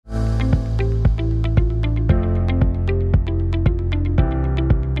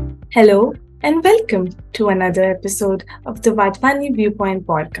Hello and welcome to another episode of the Wadhwani Viewpoint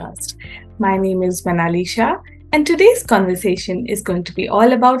podcast. My name is Manali Shah, and today's conversation is going to be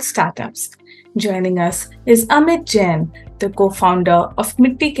all about startups. Joining us is Amit Jain, the co-founder of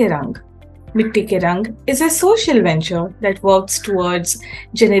Mitti Ke Rang. Mitti Ke Rang is a social venture that works towards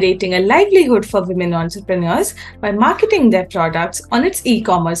generating a livelihood for women entrepreneurs by marketing their products on its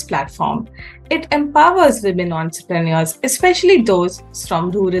e-commerce platform. It empowers women entrepreneurs, especially those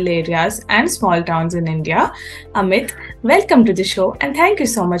from rural areas and small towns in India. Amit, welcome to the show and thank you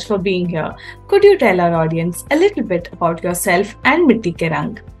so much for being here. Could you tell our audience a little bit about yourself and Mitti Ke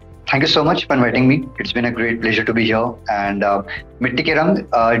Rang? Thank you so much for inviting me. It's been a great pleasure to be here. And Mitti Ke Rang,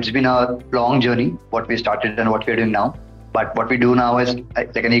 it's been a long journey, what we started and what we're doing now. But what we do now is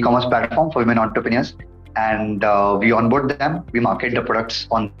like an e-commerce platform for women entrepreneurs. And we onboard them, we market the products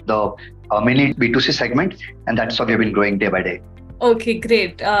on the mainly B2C segment. And that's how we've been growing day by day. Okay,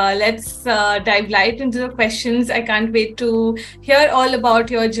 great. Let's dive right into the questions. I can't wait to hear all about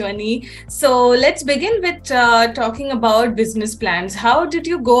your journey. So let's begin with talking about business plans. How did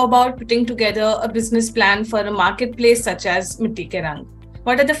you go about putting together a business plan for a marketplace such as Mitti Ke Rang?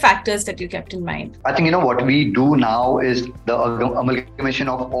 What are the factors that you kept in mind? I think, what we do now is the amalgamation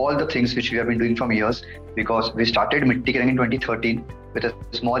of all the things which we have been doing from years, because we started Mitti Ke Rang in 2013 with a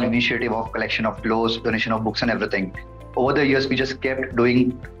small initiative of collection of clothes, donation of books and everything. Over the years, we just kept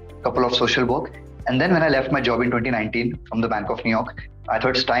doing a couple of social work. And then when I left my job in 2019 from the Bank of New York, I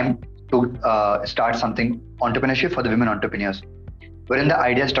thought it's time to start something entrepreneurship for the women entrepreneurs. Wherein the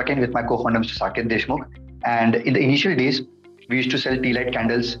idea struck in with my co-founder, Mr. Saket Deshmukh. And in the initial days, we used to sell tea light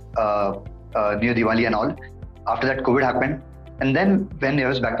candles near Diwali and all. After that, COVID happened. And then when I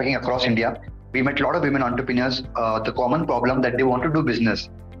was backpacking across India, we met a lot of women entrepreneurs. The common problem that they want to do business,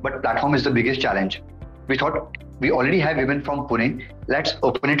 but platform is the biggest challenge. We thought, we already have women from Pune, let's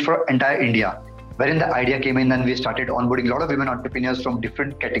open it for entire India. Wherein the idea came in and we started onboarding a lot of women entrepreneurs from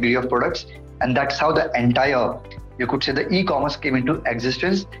different category of products. And that's how the entire, you could say, the e-commerce came into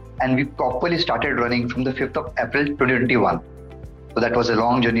existence. And we properly started running from the 5th of April 2021. So that was a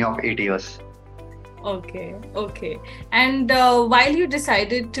long journey of 8 years. Okay. And while you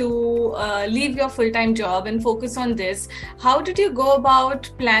decided to leave your full-time job and focus on this, how did you go about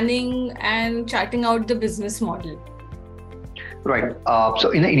planning and charting out the business model? Right.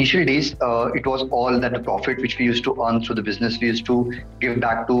 So in the initial days, it was all that the profit which we used to earn through the business, we used to give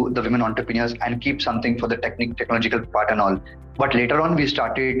back to the women entrepreneurs and keep something for the technological part and all. But later on, we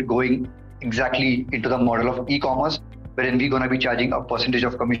started going exactly into the model of e-commerce, wherein we're going to be charging a percentage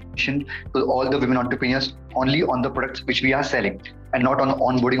of commission to all the women entrepreneurs only on the products which we are selling and not on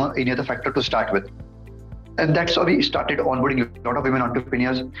onboarding or any other factor to start with. And that's how we started onboarding a lot of women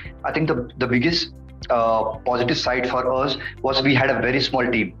entrepreneurs. I think the biggest positive side for us was we had a very small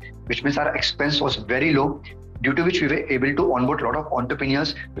team, which means our expense was very low, due to which we were able to onboard a lot of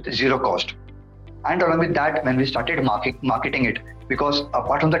entrepreneurs with zero cost. And along with that, when we started marketing it, because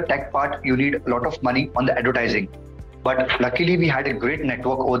apart from the tech part, you need a lot of money on the advertising. But luckily, we had a great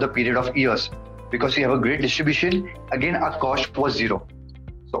network over the period of years, because we have a great distribution. Again, our cost was zero.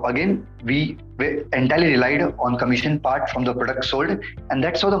 So again, we entirely relied on commission part from the product sold. And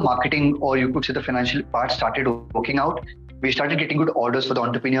that's how the marketing, or you could say the financial part, started working out. We started getting good orders for the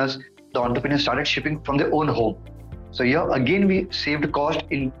entrepreneurs. The entrepreneurs started shipping from their own home. So here again, we saved cost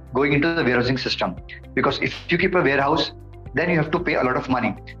in going into the warehousing system, because if you keep a warehouse, then you have to pay a lot of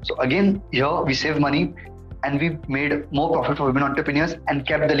money. So again, here we save money and we made more profit for women entrepreneurs and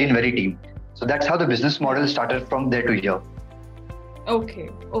kept the lean very team. So that's how the business model started from there to here.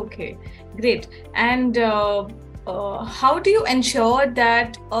 Okay, great. And how do you ensure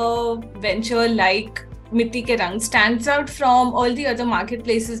that a venture like Mitti Ke Rang stands out from all the other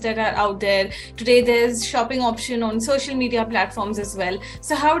marketplaces that are out there? Today, there's shopping option on social media platforms as well.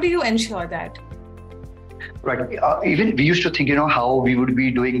 So how do you ensure that? Right. Even we used to think, how we would be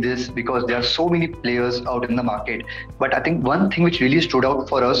doing this, because there are so many players out in the market. But I think one thing which really stood out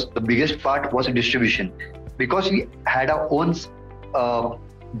for us, the biggest part, was distribution, because we had our own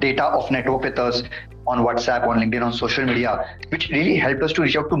data of network with us on WhatsApp, on LinkedIn, on social media, which really helped us to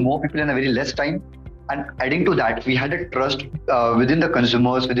reach out to more people in a very less time. And adding to that, we had a trust within the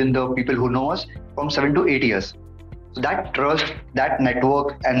consumers, within the people who know us from 7 to 8 years. So that trust, that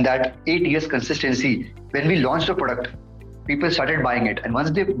network, and that 8 years consistency, when we launched the product, people started buying it. And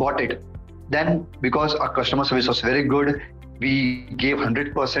once they bought it, then because our customer service was very good, we gave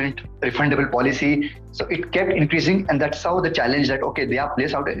 100% refundable policy. So it kept increasing. And that's how the challenge that, okay, they are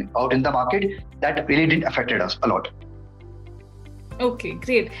placed out in the market, that really didn't affect us a lot. Okay,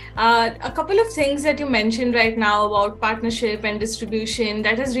 great. A couple of things that you mentioned right now about partnership and distribution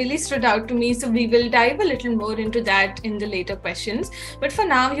that has really stood out to me. So we will dive a little more into that in the later questions. But for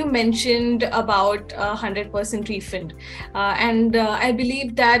now, you mentioned about 100% refund. And I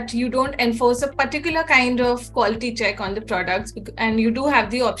believe that you don't enforce a particular kind of quality check on the products, and you do have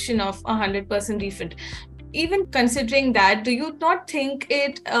the option of 100% refund. Even considering that, do you not think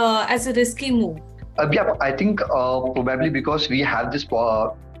it as a risky move? Yeah, I think probably because we have this.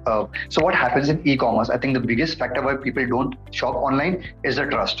 So what happens in e-commerce? I think the biggest factor why people don't shop online is the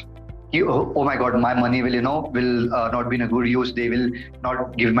trust. Oh my God, my money will not be in a good use. They will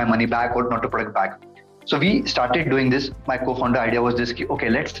not give my money back or not to product back. So we started doing this. My co-founder idea was this: okay,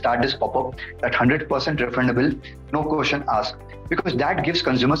 let's start this pop-up that 100% refundable, no question asked, because that gives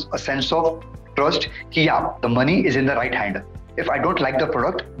consumers a sense of trust. Yeah, the money is in the right hand. If I don't like the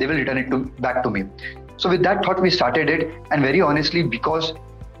product, they will return it back to me. So with that thought, we started it, and very honestly, because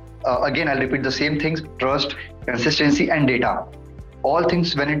again, I'll repeat the same things: trust, consistency, and data. All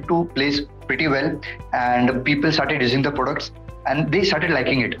things went into place pretty well, and people started using the products, and they started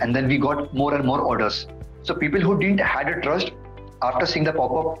liking it, and then we got more and more orders. So people who didn't had a trust, after seeing the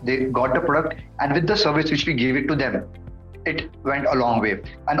pop-up, they got the product, and with the service which we gave it to them, it went a long way.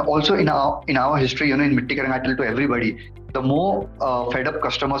 And also in our history, in Mitti Ke Rang, I tell to everybody, the more fed up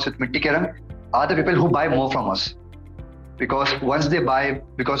customers with Mitti Ke Rang are the people who buy more from us. Because once they buy,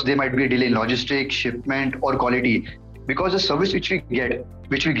 because there might be a delay in logistics, shipment, or quality, because the service which we get,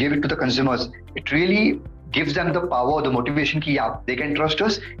 which we give it to the consumers, it really gives them the power, the motivation ki, yeah, they can trust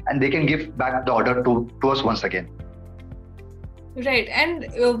us and they can give back the order to us once again. Right. And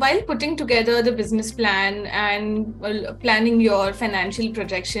while putting together the business plan and planning your financial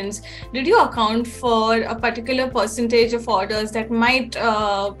projections, did you account for a particular percentage of orders that might,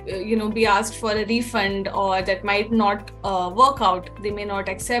 be asked for a refund, or that might not work out? They may not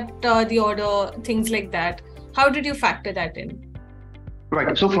accept the order, things like that. How did you factor that in?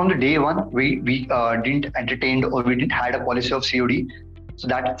 Right. So from the day one, we didn't entertain, or we didn't had a policy of COD. So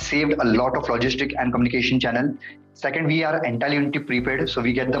that saved a lot of logistic and communication channel. Second, we are entirely into prepaid. So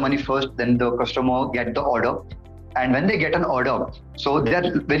we get the money first, then the customer get the order. And when they get an order, so there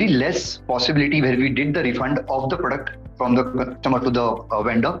are very less possibility where we did the refund of the product from the customer to the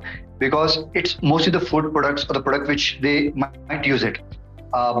vendor, because it's mostly the food products or the product which they might use it.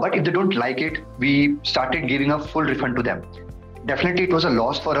 But if they don't like it, we started giving a full refund to them. Definitely, it was a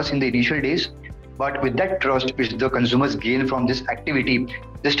loss for us in the initial days. But with that trust which the consumers gain from this activity,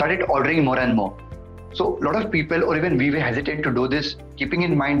 they started ordering more and more. So a lot of people, or even we were hesitant to do this, keeping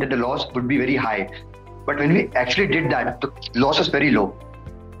in mind that the loss would be very high. But when we actually did that, the loss was very low.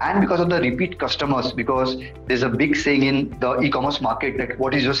 And because of the repeat customers, because there's a big saying in the e-commerce market that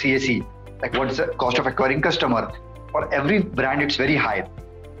what is your CAC? Like what's the cost of acquiring customer? For every brand, it's very high.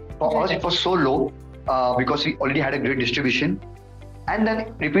 For us, it was so low because we already had a great distribution. And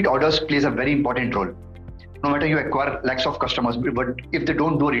then repeat orders plays a very important role. No matter you acquire lakhs of customers, but if they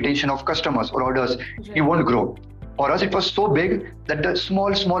don't do retention of customers or orders, you won't grow. For us, it was so big that the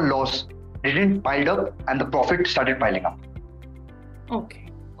small loss didn't pile up and the profit started piling up.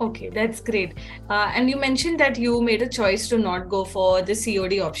 Okay, that's great. And you mentioned that you made a choice to not go for the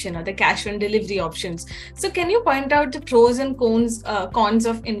COD option or the cash on delivery options. So can you point out the pros and cons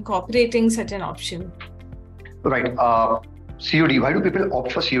of incorporating such an option? Right. COD. Why do people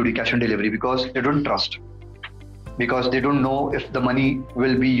opt for COD, cash on delivery? Because they don't trust. Because they don't know if the money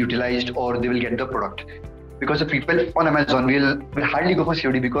will be utilized or they will get the product. Because the people on Amazon will hardly go for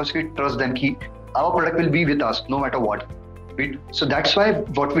COD because we trust them that our product will be with us no matter what. So that's why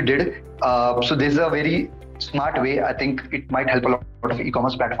what we did. So there's a very smart way. I think it might help a lot of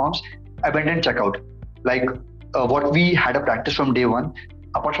e-commerce platforms. Abandoned checkout. Like what we had a practice from day one.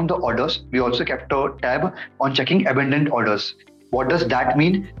 Apart from the orders, we also kept a tab on checking abandoned orders. What does that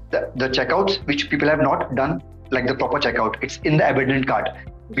mean? The checkouts which people have not done, like the proper checkout, it's in the abandoned cart.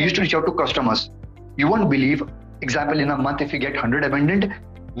 We used to reach out to customers. You won't believe, example, in a month, if we get 100 abandoned,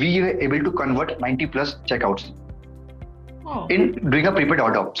 we were able to convert 90 plus checkouts in doing a prepaid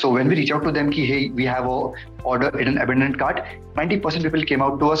order. So when we reach out to them, hey, we have a order in an abandoned cart, 90% people came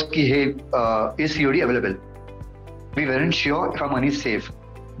out to us, hey, is COD available? We weren't sure if our money is safe.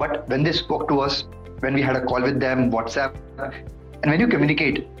 But when they spoke to us, when we had a call with them, WhatsApp, and when you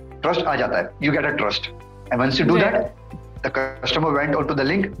communicate, trust aa jata hai. You get a trust. And once you do that, the customer went onto the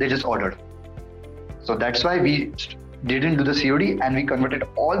link, they just ordered. So that's why we didn't do the COD and we converted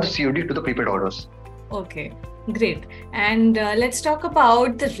all the COD to the prepaid orders. Okay, great. And let's talk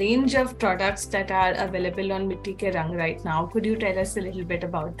about the range of products that are available on Mitti Ke Rang right now. Could you tell us a little bit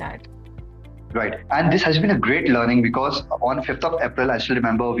about that? Right. And this has been a great learning because on 5th of April, I still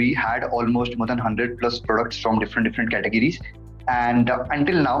remember we had almost more than 100 plus products from different categories. And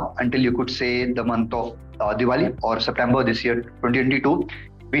until now, until you could say the month of Diwali or September this year, 2022,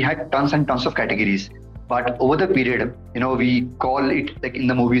 we had tons and tons of categories. But over the period, we call it like in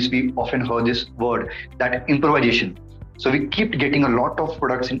the movies, we often heard this word that improvisation. So we keep getting a lot of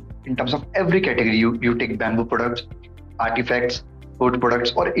products in terms of every category. You take bamboo products, artifacts, food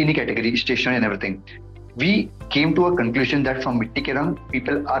products, or any category, stationery and everything. We came to a conclusion that from Mitti Ke Rang,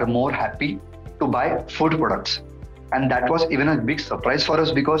 people are more happy to buy food products. And that was even a big surprise for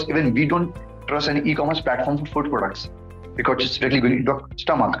us because even we don't trust any e-commerce platform for food products because it's directly going into our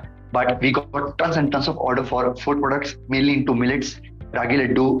stomach. But we got tons and tons of order for food products, mainly into millets, ragi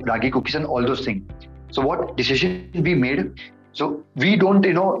laddu, ragi cookies, and all those things. So what decision we made? So we don't,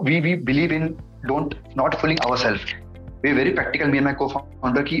 we believe in don't not fooling ourselves. We're very practical, me and my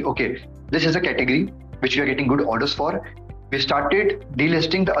co-founder, ki, okay, this is a category which we are getting good orders for. We started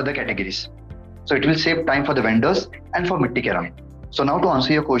delisting the other categories. So it will save time for the vendors and for Mitti Ke Rang. So now to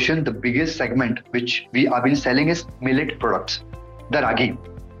answer your question, the biggest segment which we have been selling is millet products, the ragi.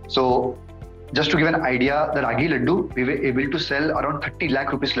 So just to give an idea, the ragi laddu, we were able to sell around 30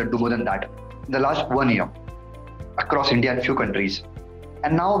 lakh rupees laddu, more than that, in the last 1 year across India and few countries.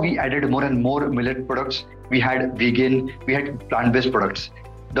 And now we added more and more millet products. We had vegan, we had plant-based products.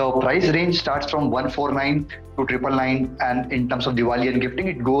 The price range starts from 149 to 999, and in terms of Diwali and gifting,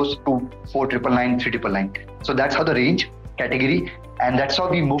 it goes to 4999, 3999. So that's how the range category, and that's how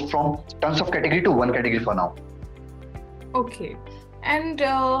we moved from tons of category to one category for now. Okay. And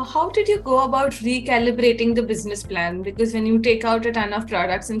how did you go about recalibrating the business plan? Because when you take out a ton of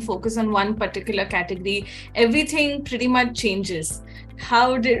products and focus on one particular category, everything pretty much changes.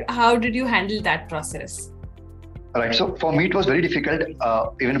 How did you handle that process? Right. So for me, it was very difficult,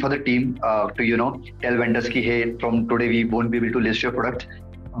 even for the team, to tell vendors ki, hey, from today we won't be able to list your product.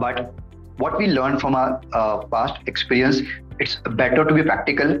 But what we learned from our past experience, it's better to be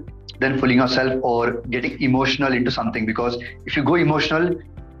practical than fooling yourself or getting emotional into something. Because if you go emotional,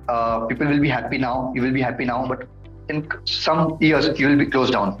 people will be happy now, you will be happy now, but in some years you will be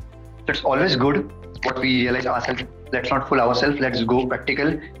closed down. So it's always good what we realize ourselves. Let's not fool ourselves. Let's go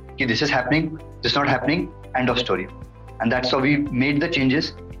practical. Ki, this is happening, this is not happening. End of story. And that's how we made the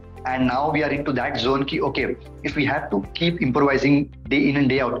changes. And now we are into that zone ki, okay, if we have to keep improvising day in and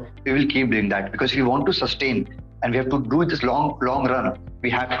day out, we will keep doing that. Because if we want to sustain and we have to do this long run, we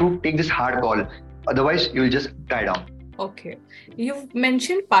have to take this hard call. Otherwise, you will just die down. Okay. You've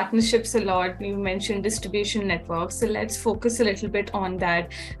mentioned partnerships a lot. You mentioned distribution networks. So let's focus a little bit on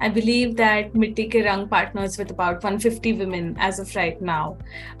that. I believe that Mitti Ke Rang partners with about 150 women as of right now.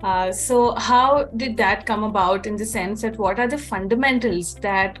 So how did that come about, in the sense that what are the fundamentals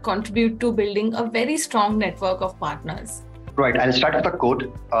that contribute to building a very strong network of partners? Right. I'll start with a quote.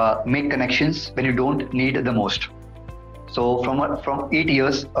 Make connections when you don't need the most. So from 8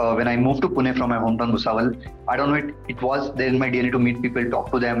 years, when I moved to Pune from my hometown Bhusawal, I don't know, it was there in my DNA to meet people,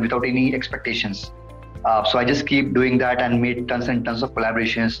 talk to them without any expectations. So I just keep doing that and made tons and tons of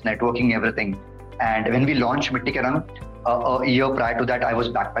collaborations, networking, everything. And when we launched Mitti Ke Rang, a year prior to that, I was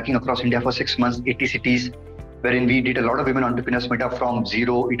backpacking across India for 6 months, 80 cities, wherein we did a lot of women entrepreneurs meetup from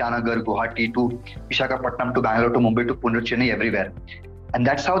zero, Itanagar, Guwahati to Visakhapatnam to Bangalore to Mumbai to Pune, Chennai, everywhere. And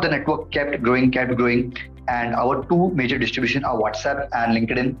that's how the network kept growing. And our two major distribution are WhatsApp and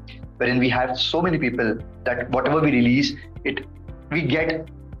LinkedIn, wherein we have so many people that whatever we release, we get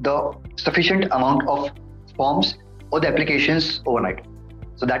the sufficient amount of forms or the applications overnight.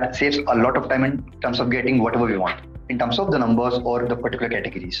 So that saves a lot of time in terms of getting whatever we want, in terms of the numbers or the particular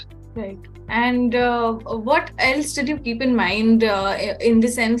categories. Right. And what else did you keep in mind, in the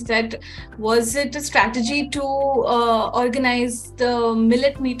sense that, was it a strategy to organize the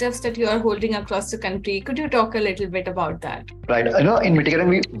millet meetups that you are holding across the country? Could you talk a little bit about that? Right. In Mitti Ke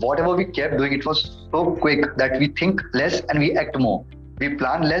Rang, whatever we kept doing, it was so quick that we think less and we act more. We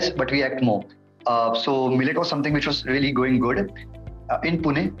plan less, but we act more. So millet was something which was really going good. In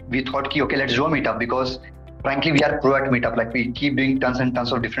Pune, we thought, okay, let's do a meetup, because frankly, we are pro at meetup. Like, we keep doing tons and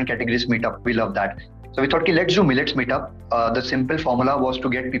tons of different categories meetup. We love that. So we thought, okay, let's do millets meetup. The simple formula was to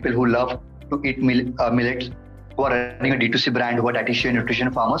get people who love to eat millets, who are running a D2C brand, who are dietitian,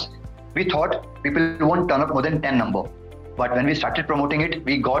 nutrition farmers. We thought people won't turn up more than 10 number. But when we started promoting it,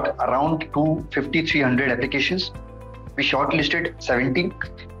 we got around 250, 300 applications. We shortlisted 70.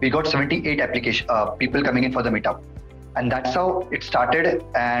 We got 78 people coming in for the meetup. And that's how it started.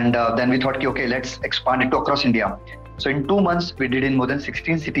 And then we thought, okay, let's expand it to across India. So in 2 months, we did in more than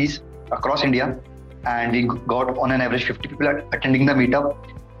 16 cities across India. And we got on an average 50 people attending the meetup.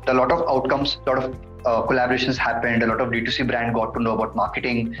 A lot of outcomes, a lot of collaborations happened, a lot of D2C brand got to know about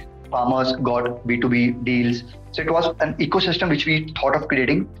marketing, farmers got B2B deals. So it was an ecosystem which we thought of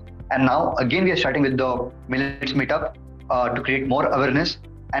creating. And now again, we are starting with the millets meetup to create more awareness.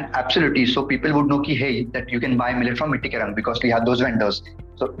 And absolutely, so people would know ki, hey, that you can buy millet from Mitti Ke Rang because we have those vendors.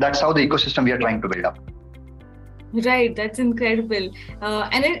 So that's how the ecosystem we are trying to build up. Right, that's incredible.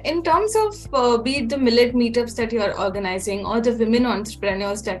 And in terms of be it the millet meetups that you are organizing or the women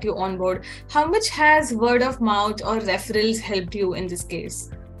entrepreneurs that you onboard, how much has word of mouth or referrals helped you in this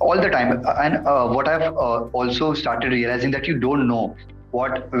case? All the time. And what I've also started realizing that you don't know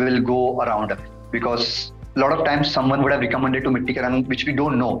what will go around, because a lot of times someone would have recommended to Mitti Ke Rang, which we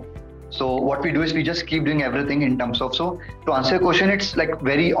don't know. So what we do is we just keep doing everything in terms of, so to answer your question, it's like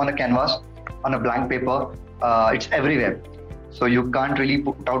very on a canvas, on a blank paper, it's everywhere. So you can't really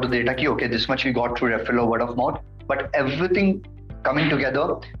put out the data ki, okay, this much we got through referral or word of mouth, but everything coming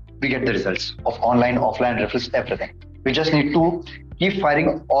together, we get the results of online, offline referrals, everything. We just need to keep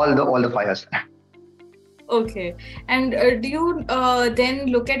firing all the fires. Okay. And do you then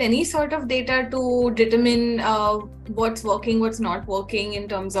look at any sort of data to determine what's working, what's not working in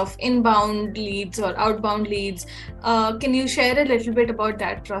terms of inbound leads or outbound leads? Can you share a little bit about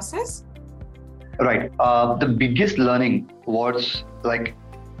that process? Right. The biggest learning was, like,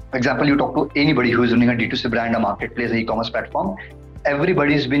 for example, you talk to anybody who is running a D2C brand, a marketplace, an e-commerce platform,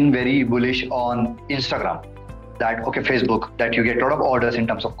 everybody's been very bullish on Instagram. That, okay, Facebook, that you get a lot of orders in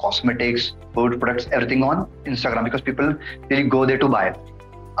terms of cosmetics, food products, everything on Instagram because people really go there to buy.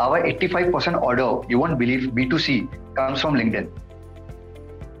 Our 85% order, you won't believe, B2C comes from LinkedIn.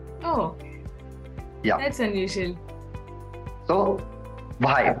 Oh, yeah, that's unusual. So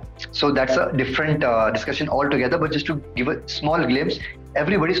why? So that's a different discussion altogether. But just to give a small glimpse,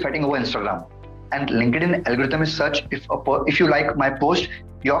 everybody's fighting over Instagram, and LinkedIn algorithm is such, if you like my post,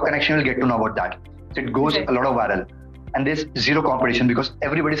 your connection will get to know about that. So it goes a lot of viral, and there's zero competition because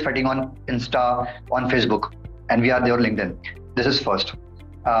everybody's fighting on Insta, on Facebook, and we are there on LinkedIn. This is first.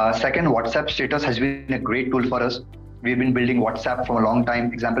 Second, WhatsApp status has been a great tool for us. We've been building WhatsApp for a long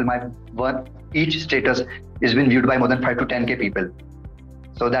time. Example, each status is been viewed by more than 5 to 10K people.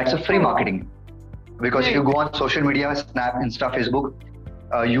 So that's a free marketing, because if you go on social media, Snap, Insta, Facebook,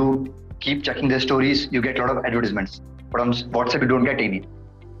 you keep checking their stories, you get a lot of advertisements. But on WhatsApp, you don't get any.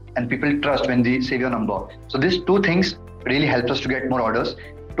 And people trust when they save your number. So these two things really help us to get more orders.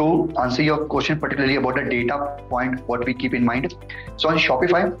 To answer your question particularly about the data point, what we keep in mind. So on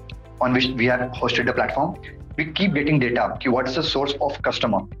Shopify, on which we have hosted the platform, we keep getting data. What is the source of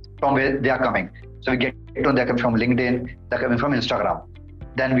customer, from where they are coming? So we get to know they're coming from LinkedIn, they're coming from Instagram.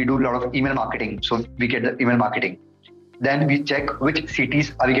 Then we do a lot of email marketing. So we get the email marketing. Then we check which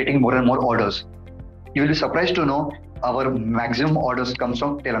cities are we getting more and more orders. You will be surprised to know our maximum orders comes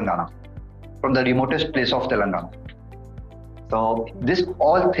from Telangana, from the remotest place of Telangana. So this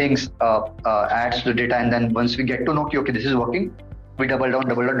all things adds to the data, and then once we get to know, okay, this is working, we double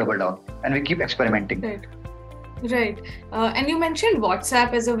down, and we keep experimenting. Right. And you mentioned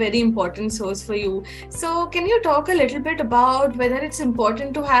WhatsApp as a very important source for you. So can you talk a little bit about whether it's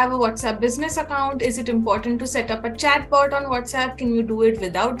important to have a WhatsApp business account? Is it important to set up a chatbot on WhatsApp? Can you do it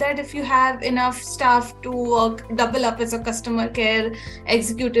without that if you have enough staff to work, double up as a customer care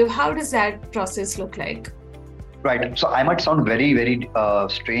executive? How does that process look like? Right. So I might sound very, very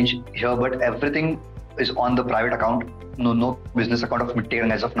strange here, but everything is on the private account. No business account of Mitti Ke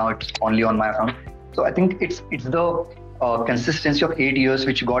Rang as of now. It's only on my account. So I think it's the consistency of 8 years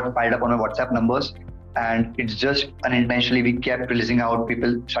which got piled up on my WhatsApp numbers, and it's just unintentionally we kept releasing out.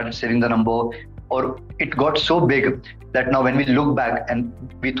 People started saving the number, or it got so big that now when we look back and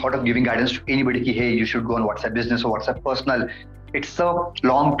we thought of giving guidance to anybody, ki, hey, you should go on WhatsApp business or WhatsApp personal. It's a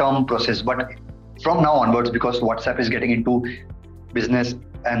long-term process, but from now onwards, because WhatsApp is getting into business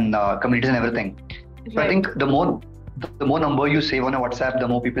and communities and everything. So I think the more number you save on a WhatsApp, the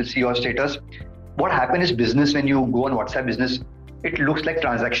more people see your status. What happens is business, when you go on WhatsApp business, it looks like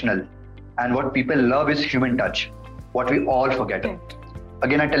transactional. And what people love is human touch, what we all forget.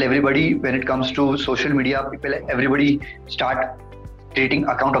 Again, I tell everybody, when it comes to social media, everybody start creating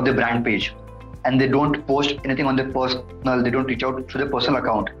account of their brand page, and they don't post anything on their personal, they don't reach out to their personal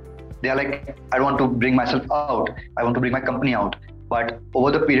account. They are like, I want to bring myself out, I want to bring my company out. But over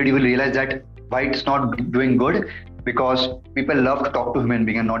the period, you will realize that why it's not doing good, because people love to talk to human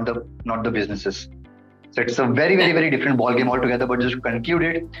beings and not the businesses. So it's a very, very, very different ball game altogether. But just to conclude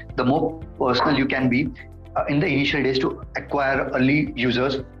it, the more personal you can be in the initial days to acquire early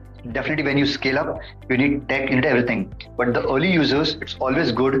users. Definitely when you scale up, you need tech, you need everything. But the early users, it's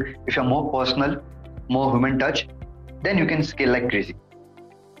always good if you're more personal, more human touch, then you can scale like crazy.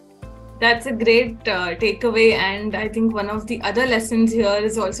 That's a great takeaway. And I think one of the other lessons here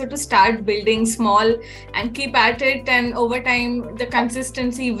is also to start building small and keep at it. And over time, the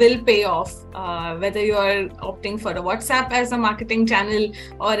consistency will pay off, whether you're opting for a WhatsApp as a marketing channel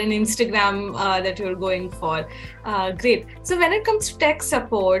or an Instagram that you're going for. Great. So when it comes to tech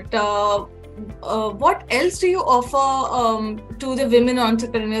support, what else do you offer to the women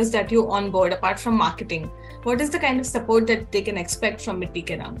entrepreneurs that you onboard apart from marketing? What is the kind of support that they can expect from Mitti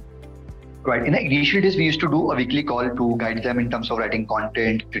Ke Rang? Right. In the initial days, we used to do a weekly call to guide them in terms of writing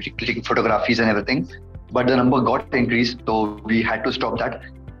content, clicking photographies and everything. But the number got increased, so we had to stop that.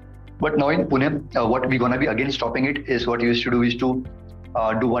 But now in Pune, what we're going to be again stopping it is what we used to do is to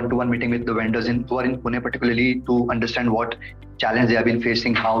do one-to-one meeting with the vendors who are in Pune particularly to understand what challenge they have been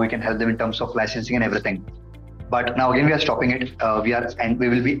facing, how we can help them in terms of licensing and everything. But now again, we are stopping it. We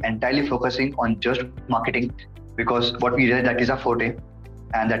will be entirely focusing on just marketing, because what we realize that is our forte,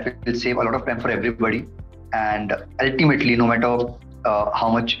 and that will save a lot of time for everybody. And ultimately, no matter how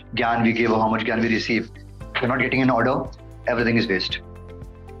much gyan we give or how much gyan we receive, if we're not getting an order, everything is waste.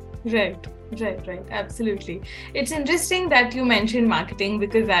 Right. Absolutely. It's interesting that you mentioned marketing,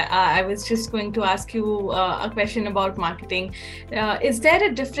 because I was just going to ask you a question about marketing. Is there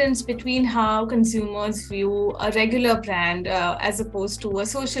a difference between how consumers view a regular brand as opposed to a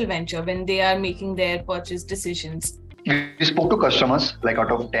social venture when they are making their purchase decisions? We spoke to customers, like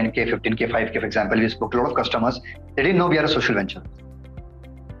out of 10K, 15K, 5K, for example, we spoke to a lot of customers. They didn't know we are a social venture.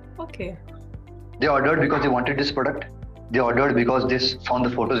 Okay. They ordered because they wanted this product. They ordered because they found the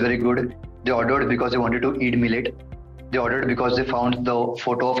photos very good. They ordered because they wanted to eat millet. They ordered because they found the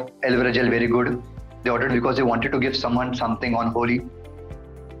photo of aloe vera gel very good. They ordered because they wanted to give someone something on Holi.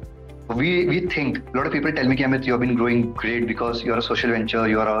 We think, a lot of people tell me, Amit, you have been growing great because you're a social venture,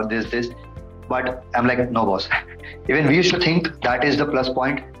 you are this. But I'm like, no, boss. Even we used to think that is the plus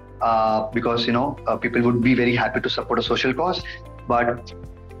point, because people would be very happy to support a social cause. But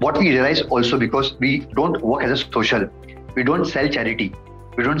what we realize also, because we don't work as a social, we don't sell charity,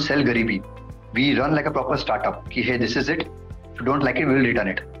 we don't sell garibi. We run like a proper startup. Ki, hey, this is it. If you don't like it, we will return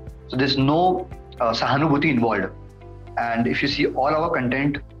it. So there's no sahanubhuti involved. And if you see all our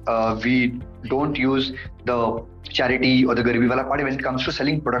content, we don't use the charity or the garibi wala party when it comes to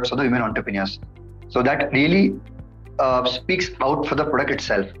selling products for the women entrepreneurs. So that really speaks out for the product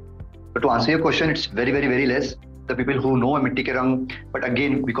itself. But to answer your question, it's very, very, very less. The people who know Mitti Ke Rang, but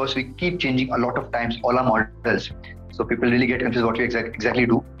again, because we keep changing a lot of times all our models, so people really get confused what we exactly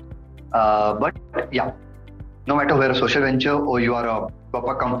do. But yeah, no matter whether a social venture or you are a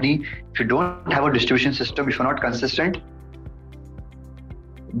proper company, if you don't have a distribution system, if you're not consistent,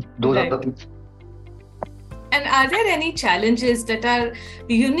 those are the things. And are there any challenges that are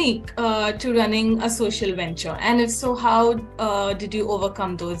unique to running a social venture? And if so, how did you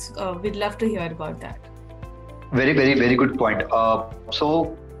overcome those? We'd love to hear about that. Very, very, very good point.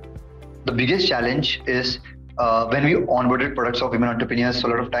 So the biggest challenge is when we onboarded products of women entrepreneurs, so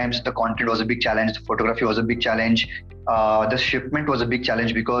a lot of times the content was a big challenge, the photography was a big challenge, the shipment was a big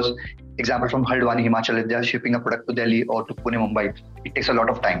challenge, because example from Wadhwani, Himachal, if they are shipping a product to Delhi or to Pune, Mumbai, it takes a lot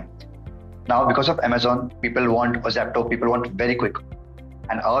of time. Now, because of Amazon, people want, or Zapto, people want very quick.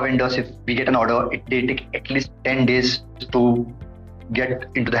 And our vendors, if we get an order, they take at least 10 days to get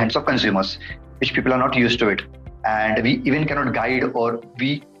into the hands of consumers, which people are not used to it. And we even cannot guide, or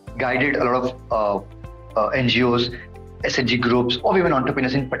we guided a lot of NGOs, SHG groups, or even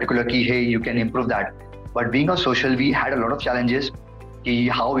entrepreneurs in particular, ki, hey, you can improve that. But being a social, we had a lot of challenges, ki,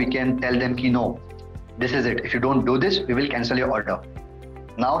 how we can tell them, ki, no, this is it. If you don't do this, we will cancel your order.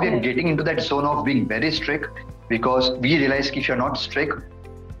 Now we are getting into that zone of being very strict, because we realize if you're not strict,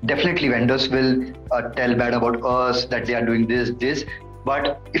 definitely vendors will tell bad about us, that they are doing this.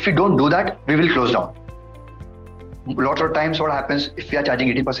 But if we don't do that, we will close down. Lots of times what happens, if we are charging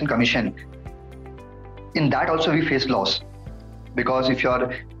 80% commission, in that also we face loss. Because if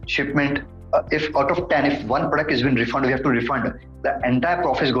your shipment, if out of 10, if one product has been refunded, we have to refund, the entire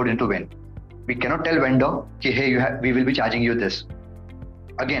profits go into win. We cannot tell vendor, hey, we will be charging you this.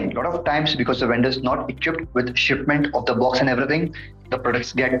 Again, a lot of times, because the vendor is not equipped with shipment of the box and everything, the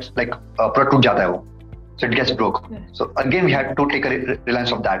products get like product toot jata hai wo. So it gets broke. Yeah. So again, we had to take a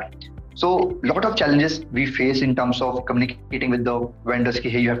reliance of that. So a lot of challenges we face in terms of communicating with the vendors,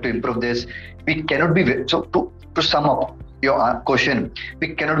 hey, you have to improve this. We cannot be, so to sum up your question, we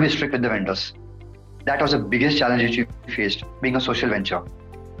cannot be strict with the vendors. That was the biggest challenge which we faced, being a social venture.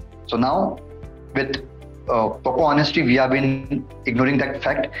 So now with proper honesty, we have been ignoring that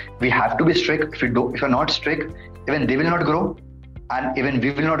fact. We have to be strict. If you're not strict, even they will not grow, and even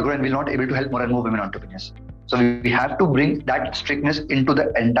we will not grow, and we'll not able to help more and more women entrepreneurs. So we have to bring that strictness into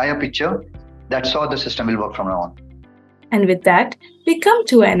the entire picture. That's how the system will work from now on. And with that, we come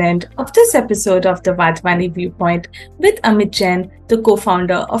to an end of this episode of the Wadhwani Viewpoint with Amit Jain, the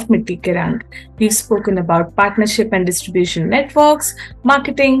co-founder of Mitti Ke Rang. We've spoken about partnership and distribution networks,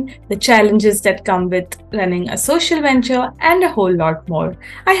 marketing, the challenges that come with running a social venture, and a whole lot more.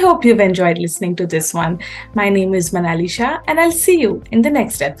 I hope you've enjoyed listening to this one. My name is Manali Shah, and I'll see you in the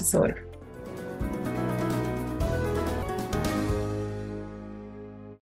next episode.